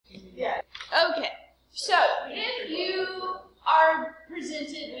Okay, so if you are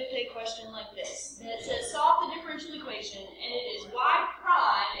presented with a question like this that says solve the differential equation and it is y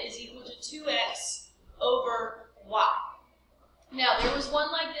prime is equal to 2x over y. Now there was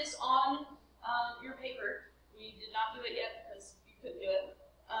one like this on your paper. We did not do it yet because you couldn't do it.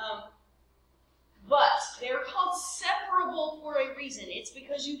 But they're called separable for a reason. It's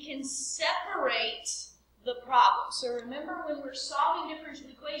because you can separate the problem. So remember, when we're solving differential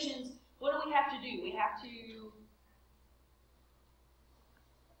equations, what do we have to do? We have to...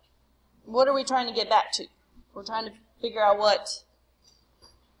 What are we trying to get back to? We're trying to figure out what...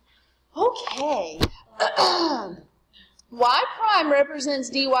 Okay. Y prime represents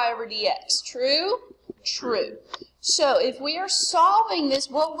dy over dx. True? True. So if we are solving this,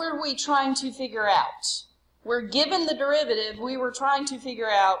 what were we trying to figure out? We're given the derivative. We were trying to figure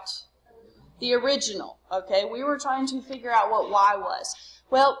out the original. Okay? We were trying to figure out what y was.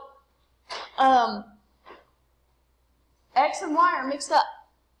 Well, x and y are mixed up.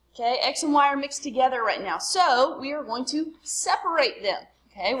 Okay? X and y are mixed together right now. So we are going to separate them.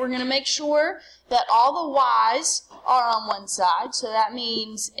 Okay? We're going to make sure that all the y's are on one side. So that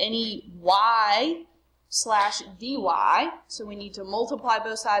means any y slash dy, so we need to multiply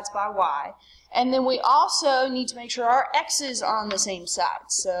both sides by y, and then we also need to make sure our x's are on the same side,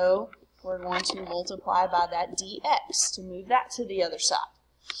 so we're going to multiply by that dx to move that to the other side.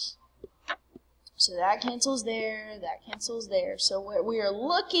 So that cancels there, that cancels there. So what we are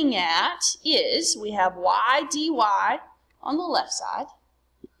looking at is we have y dy on the left side,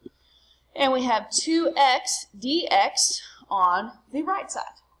 and we have 2x dx on the right side.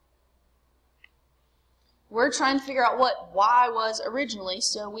 We're trying to figure out what y was originally,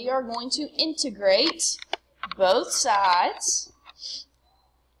 so we are going to integrate both sides.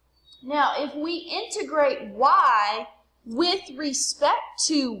 Now, if we integrate y with respect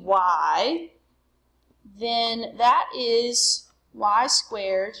to y, then that is y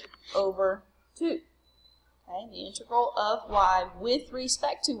squared over 2. Okay, the integral of y with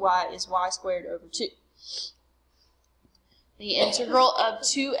respect to y is y squared over 2. The integral of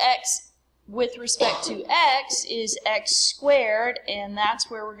 2x with respect to x is x squared, and that's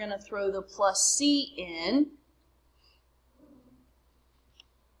where we're going to throw the plus c in.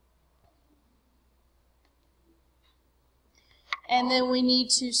 And then we need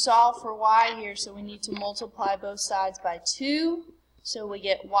to solve for y here, so we need to multiply both sides by 2. So we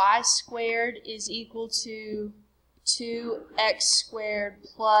get y squared is equal to 2x squared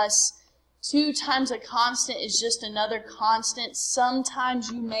plus 2 times a constant is just another constant.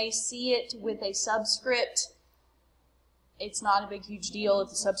 Sometimes you may see it with a subscript. It's not a big, huge deal if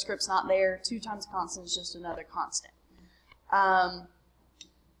the subscript's not there. 2 times a constant is just another constant.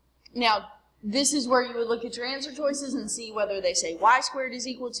 Now, this is where you would look at your answer choices and see whether they say y squared is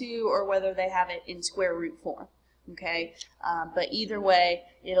equal to or whether they have it in square root form. Okay, but either way,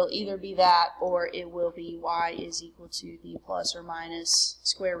 it'll either be that or it will be y is equal to the plus or minus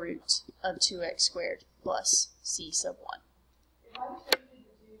square root of 2x squared plus c sub 1.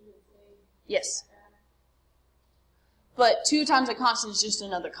 Yes. But 2 times a constant is just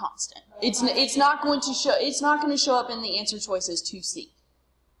another constant. It's not going to show up in the answer choice as 2c.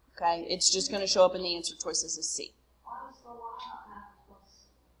 Okay, it's just going to show up in the answer choices as c.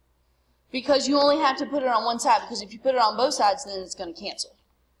 Because you only have to put it on one side, because if you put it on both sides, then it's going to cancel.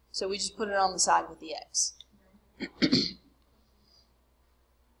 So we just put it on the side with the x.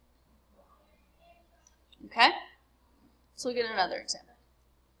 Okay? Let's look at another example.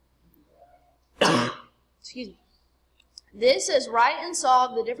 Excuse me. This says, write and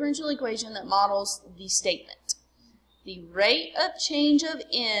solve the differential equation that models the statement. The rate of change of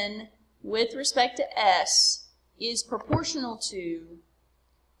n with respect to s is proportional to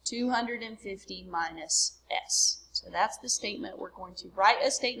 250 minus s. So that's the statement. We're going to write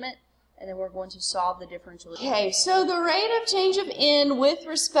a statement, and then we're going to solve the differential equation. Okay, so the rate of change of n with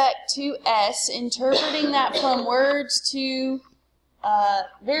respect to s, interpreting that from words to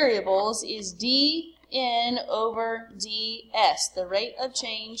variables, is dn over ds. The rate of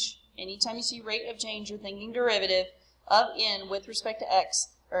change, anytime you see rate of change, you're thinking derivative of n with respect to x,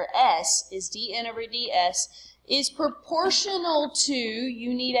 or s, is dn over ds, is proportional to,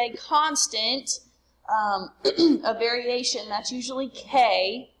 you need a constant, a variation, that's usually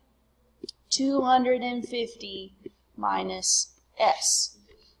k, 250 minus s.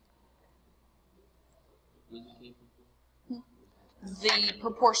 The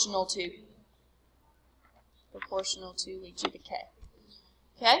proportional to leads you to k.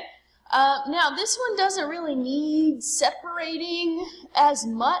 Okay? Now, this one doesn't really need separating as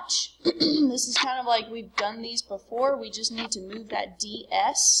much. This is kind of like we've done these before. We just need to move that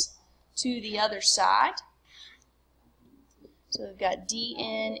ds to the other side. So we've got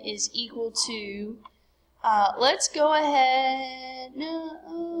dn is equal to, let's go ahead,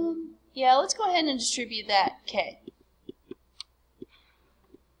 let's go ahead and distribute that k.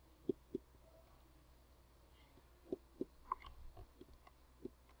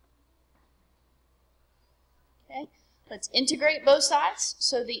 Okay, let's integrate both sides.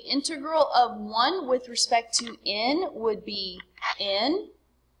 So the integral of 1 with respect to n would be n.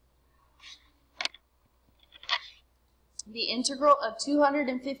 The integral of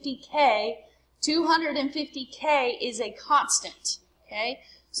 250k, 250k is a constant, okay?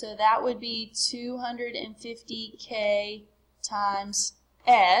 So that would be 250k times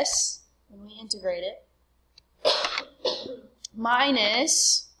s, when we integrate it,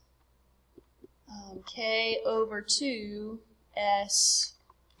 minus k over 2s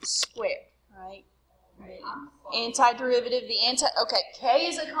squared, right? Antiderivative, okay, k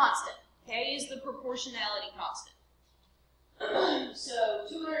is a constant. K is the proportionality constant. So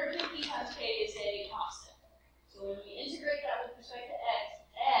 250 times k is a constant. So when we integrate that with respect to x,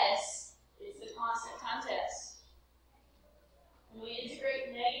 s is the constant times s. When we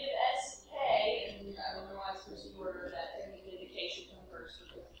integrate negative sk, and I don't know why it's supposed to be ordered that technically the k should come first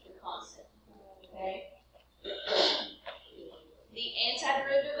because it's the constant. Okay? The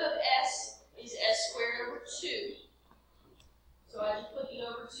antiderivative of s is s squared over 2. So I just put the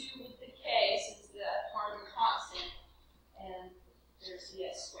over 2 with the k since that's part of the constant. And there's the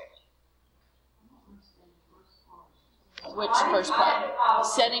s squared. Which first part?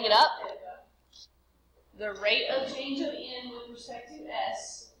 Setting it up. The rate of change of n with respect to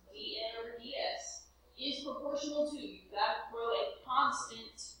s, dn over ds, is proportional to, you've got to throw a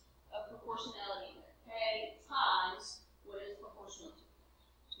constant of proportionality in there. K times what is proportional to?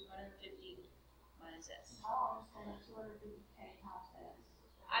 250 minus s. I don't understand 250k times s.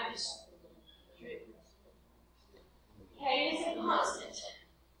 I just k is a constant.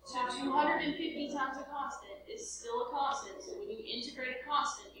 So 250 times a constant is still a constant. So when you integrate a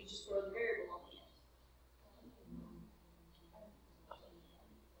constant, you just throw the variable on the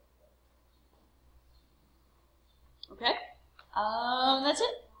end. Okay? That's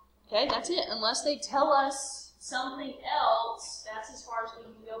it. Okay, that's it. Unless they tell us something else, that's as far as we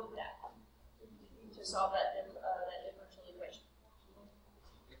can go with that to solve that differential equation.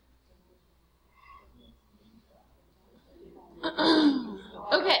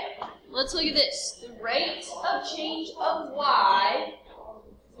 Okay, let's look at this. The rate of change of y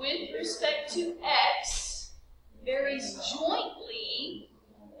with respect to x varies jointly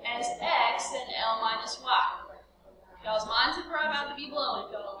as x and L minus y. Y'all's minds are probably about to be blown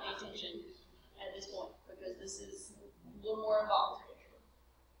if y'all don't pay attention at this point, because this is a little more involved.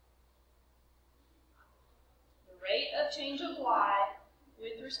 The rate of change of y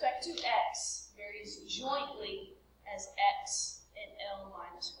with respect to x varies jointly as x and L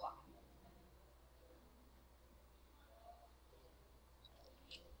minus y.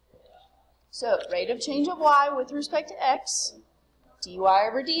 So, rate of change of y with respect to x, dy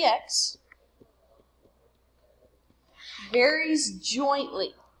over dx, varies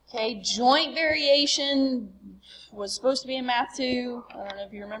jointly. Okay, joint variation was supposed to be in math too. I don't know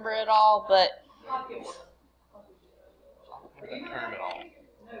if you remember it all, but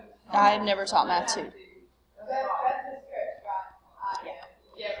I've never taught math too.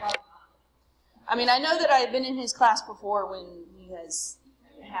 I mean, I know that I've been in his class before when he has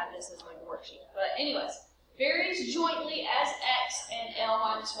had this as like a worksheet. But anyways, varies jointly as x and L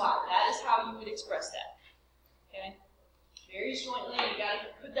minus y. That is how you would express that. Okay? Varies jointly. You got to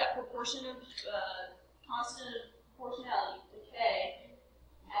put that proportion of constant of proportionality to k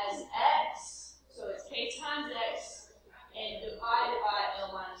as x. So it's k times x and divided by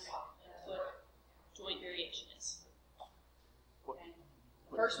L minus y. That's what joint variation is. Okay?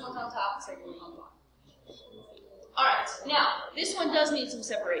 First one's on top, the second one's on bottom. All right, now this one does need some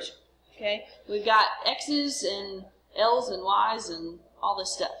separation. Okay, we've got x's and l's and y's and all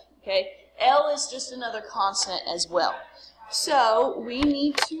this stuff. Okay, L is just another constant as well. So we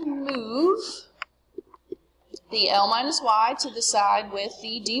need to move the L minus y to the side with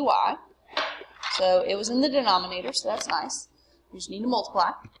the dy. So it was in the denominator, so that's nice. We just need to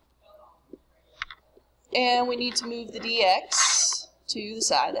multiply. And we need to move the dx to the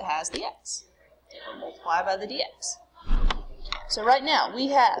side that has the x. And multiply by the dx. So right now we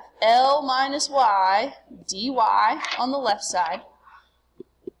have L minus y dy on the left side.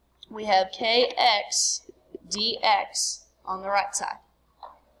 We have kx dx on the right side.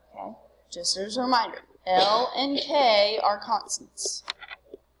 Okay? Just as a reminder, L and k are constants.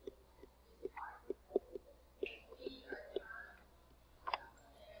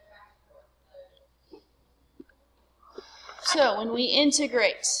 So when we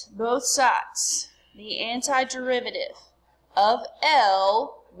integrate both sides, the antiderivative of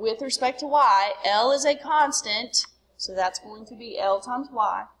L with respect to y, L is a constant, so that's going to be L times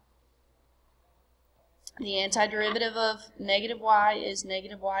y. The antiderivative of negative y is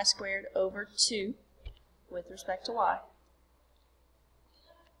negative y squared over 2 with respect to y.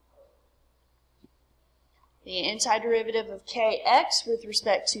 The antiderivative of kx with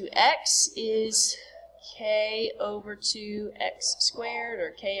respect to x is k over 2x squared,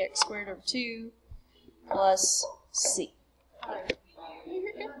 or kx squared over 2 plus c.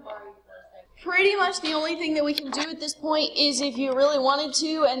 Pretty much the only thing that we can do at this point is, if you really wanted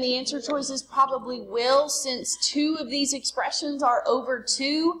to, and the answer choices probably will, since two of these expressions are over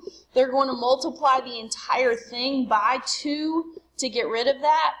 2, they're going to multiply the entire thing by 2 to get rid of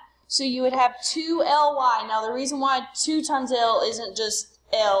that. So you would have 2ly. Now the reason why 2 times L isn't just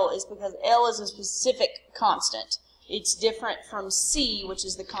L is because L is a specific constant. It's different from C, which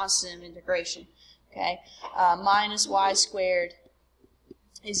is the constant of integration. Okay, minus y squared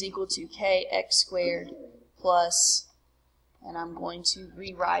is equal to kx squared plus, and I'm going to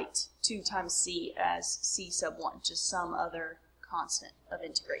rewrite 2 times c as c sub 1, just some other constant of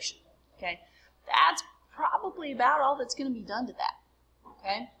integration. Okay, that's probably about all that's going to be done to that.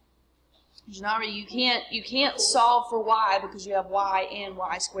 Okay, there's not really, you can't solve for y because you have y and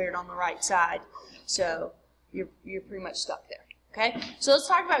y squared on the right side, so you're pretty much stuck there. Okay, so let's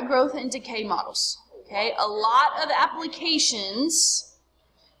talk about growth and decay models. Okay, a lot of applications,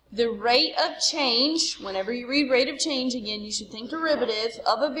 the rate of change, whenever you read rate of change, again, you should think derivative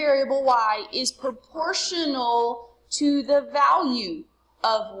of a variable y is proportional to the value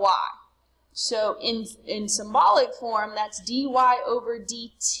of y. So in symbolic form, that's dy over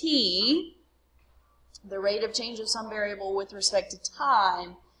dt, the rate of change of some variable with respect to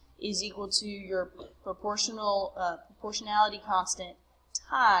time, is equal to your proportionality constant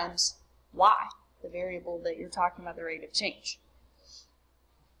times y, the variable that you're talking about the rate of change.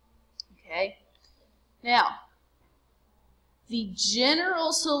 Okay, now the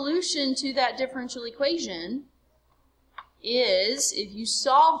general solution to that differential equation is, if you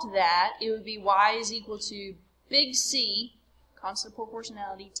solved that, it would be y is equal to big C, constant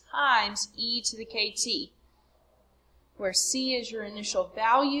proportionality, times e to the kt, where c is your initial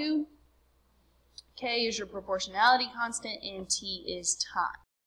value, k is your proportionality constant, and t is time.